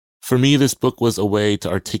For me, this book was a way to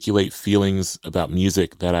articulate feelings about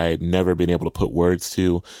music that I had never been able to put words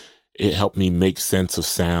to. It helped me make sense of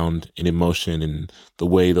sound and emotion and the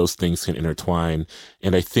way those things can intertwine.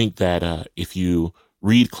 And I think that if you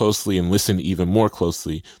read closely and listen even more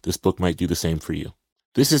closely, this book might do the same for you.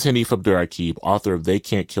 This is Hanif Abdurraqib, author of They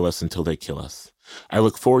Can't Kill Us Until They Kill Us. I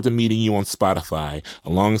look forward to meeting you on Spotify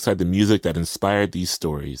alongside the music that inspired these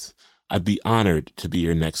stories. I'd be honored to be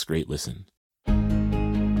your next great listen.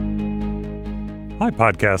 Hi,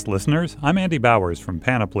 podcast listeners. I'm Andy Bowers from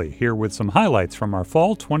Panoply, here with some highlights from our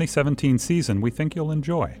fall 2017 season we think you'll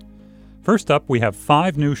enjoy. First up, we have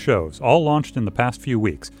 5 new shows, all launched in the past few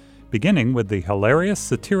weeks, beginning with the hilarious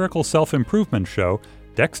satirical self-improvement show,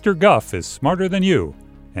 Dexter Guff is Smarter Than You,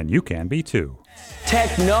 and you can be too.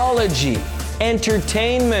 Technology,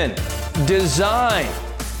 entertainment, design.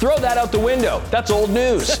 Throw that out the window. That's old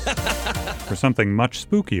news. For something much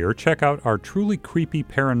spookier, check out our truly creepy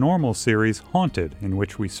paranormal series, Haunted, in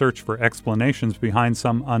which we search for explanations behind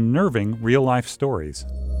some unnerving real-life stories.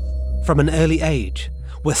 From an early age,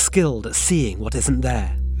 we're skilled at seeing what isn't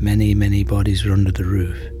there. Many, many bodies were under the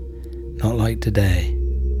roof. Not like today.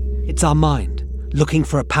 It's our mind, looking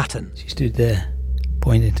for a pattern. She stood there,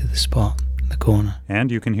 pointing to the spot in the corner.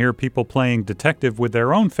 And you can hear people playing detective with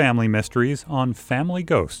their own family mysteries on Family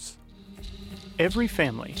Ghosts. Every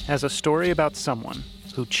family has a story about someone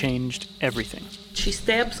who changed everything. She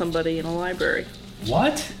stabbed somebody in a library.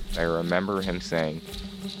 What? I remember him saying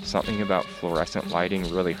something about fluorescent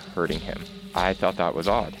lighting really hurting him. I thought that was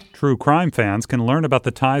odd. True crime fans can learn about the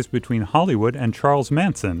ties between Hollywood and Charles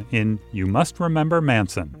Manson in You Must Remember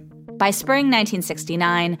Manson. By spring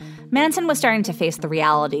 1969, Manson was starting to face the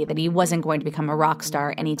reality that he wasn't going to become a rock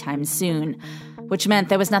star anytime soon, which meant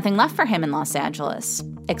there was nothing left for him in Los Angeles,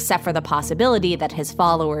 except for the possibility that his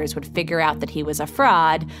followers would figure out that he was a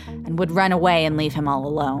fraud and would run away and leave him all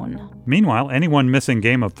alone. Meanwhile, anyone missing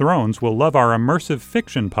Game of Thrones will love our immersive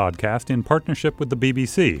fiction podcast in partnership with the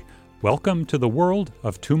BBC. Welcome to the world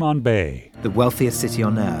of Tuman Bay. The wealthiest city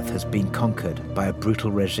on earth has been conquered by a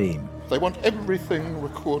brutal regime. They want everything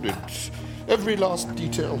recorded, every last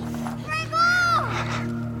detail.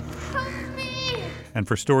 And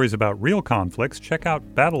for stories about real conflicts, check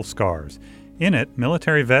out Battle Scars. In it,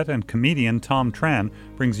 military vet and comedian Tom Tran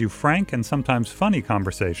brings you frank and sometimes funny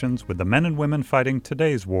conversations with the men and women fighting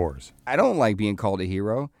today's wars. I don't like being called a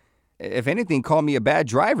hero. If anything, call me a bad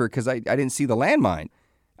driver because I didn't see the landmine.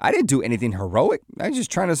 I didn't do anything heroic. I was just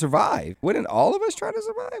trying to survive. Wouldn't all of us try to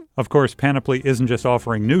survive? Of course, Panoply isn't just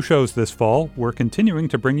offering new shows this fall. We're continuing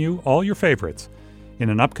to bring you all your favorites. In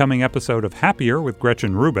an upcoming episode of Happier with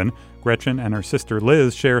Gretchen Rubin, Gretchen and her sister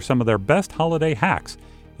Liz share some of their best holiday hacks,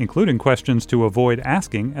 including questions to avoid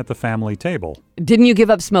asking at the family table. Didn't you give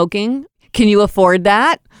up smoking? Can you afford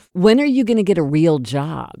that? When are you going to get a real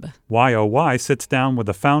job? YOY sits down with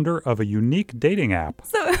the founder of a unique dating app.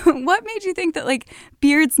 So what made you think that,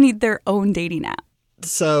 beards need their own dating app?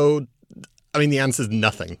 So, the answer is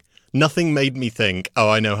nothing. Nothing made me think,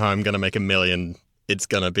 I know how I'm going to make $1 million. It's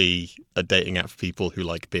going to be a dating app for people who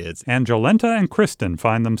like beards. And Jolenta and Kristen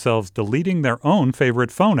find themselves deleting their own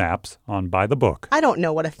favorite phone apps on By the Book. I don't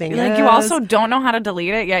know what a thing is. You also don't know how to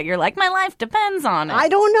delete it, yet you're like, my life depends on it. I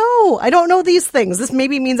don't know. I don't know these things. This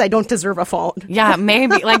maybe means I don't deserve a phone. Yeah,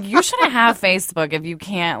 maybe. You shouldn't have Facebook if you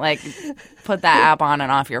can't, put that app on and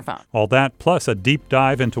off your phone. All that, plus a deep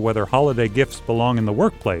dive into whether holiday gifts belong in the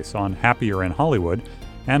workplace on Happier in Hollywood,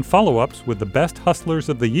 and follow-ups with the best hustlers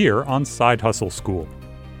of the year on Side Hustle School.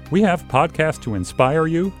 We have podcasts to inspire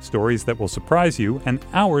you, stories that will surprise you, and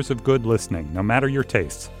hours of good listening, no matter your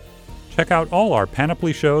tastes. Check out all our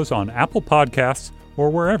Panoply shows on Apple Podcasts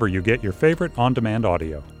or wherever you get your favorite on-demand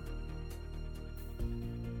audio.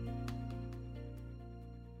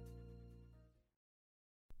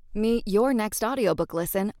 Meet your next audiobook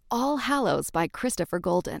listen, All Hallows by Christopher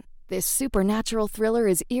Golden. This supernatural thriller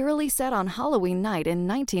is eerily set on Halloween night in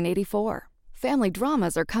 1984. Family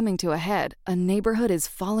dramas are coming to a head, a neighborhood is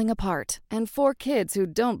falling apart, and 4 kids who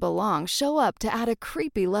don't belong show up to add a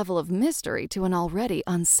creepy level of mystery to an already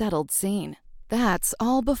unsettled scene. That's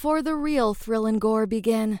all before the real thrill and gore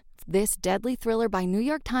begin. This deadly thriller by New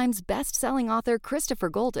York Times best-selling author Christopher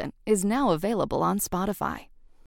Golden is now available on Spotify.